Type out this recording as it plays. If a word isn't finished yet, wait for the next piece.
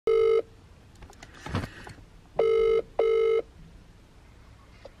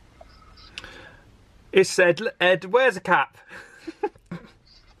It said, Ed, where's a cap?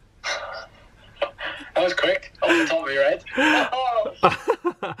 That was quick. Off the top of your head. Oh.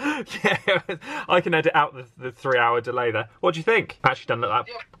 Yeah, I can edit out the 3-hour delay there. What do you think? Actually doesn't look that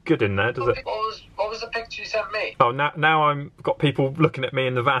good in there, does it? What was the picture you sent me? Oh, now I'm got people looking at me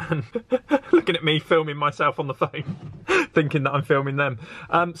in the van, looking at me filming myself on the phone, thinking that I'm filming them.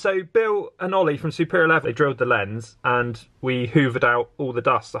 So Bill and Ollie from Superior Level, they drilled the lens and we hoovered out all the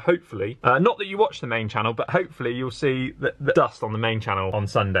dust. So hopefully, not that you watch the main channel, but hopefully you'll see that the dust on the main channel on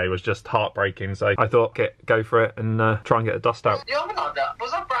Sunday was just heartbreaking. So I thought, go for it and try and get the dust out. You haven't had that.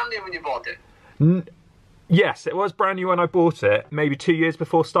 Was that brand new when you bought it? Yes, it was brand new when I bought it, maybe 2 years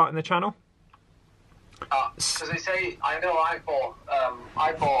before starting the channel. Because they say, I know I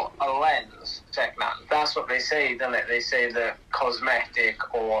bought a lens second-hand. That's what they say, don't it? They say the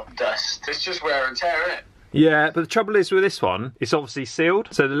cosmetic or dust. It's just wear and tear, isn't it? Yeah, but the trouble is with this one, it's obviously sealed,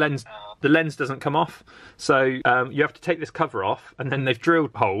 so the lens doesn't come off. So you have to take this cover off, and then they've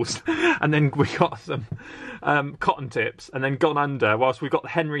drilled holes, and then we got some cotton tips, and then gone under, whilst we've got the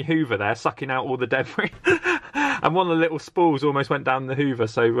Henry Hoover there sucking out all the debris. And one of the little spools almost went down the Hoover.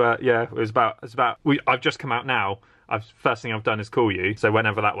 So yeah, it was about. I've just come out now. First thing I've done is call you. So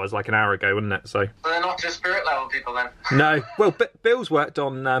whenever that was, like an hour ago, wasn't it? So they're not just Spirit Level people then. No. Well, Bill's worked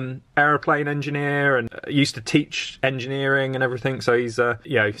on aeroplane engineer and used to teach engineering and everything. So he's as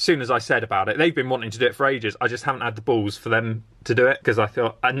soon as I said about it, they've been wanting to do it for ages. I just haven't had the balls for them to do it because I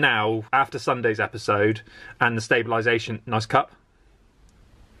thought. And now after Sunday's episode and the stabilisation, nice cup.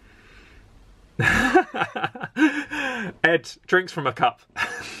 Ed drinks from a cup.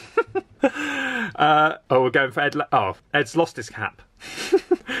 We're going for Ed. Ed's lost his cap.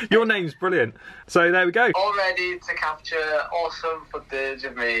 Your name's brilliant. So there we go. All ready to capture awesome footage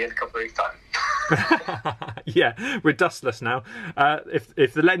of me in a couple of weeks' time. Yeah, we're dustless now.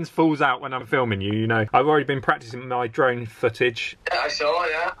 If the lens falls out when I'm filming you, you know. I've already been practicing my drone footage. Yeah, I saw,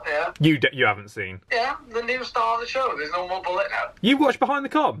 yeah. You haven't seen? Yeah, the new star of the show. There's no more bullet now. You watched Behind the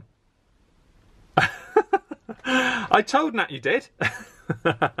Comm? I told Nat you did.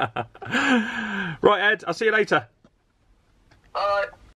 Right, Ed, I'll see you later. Bye.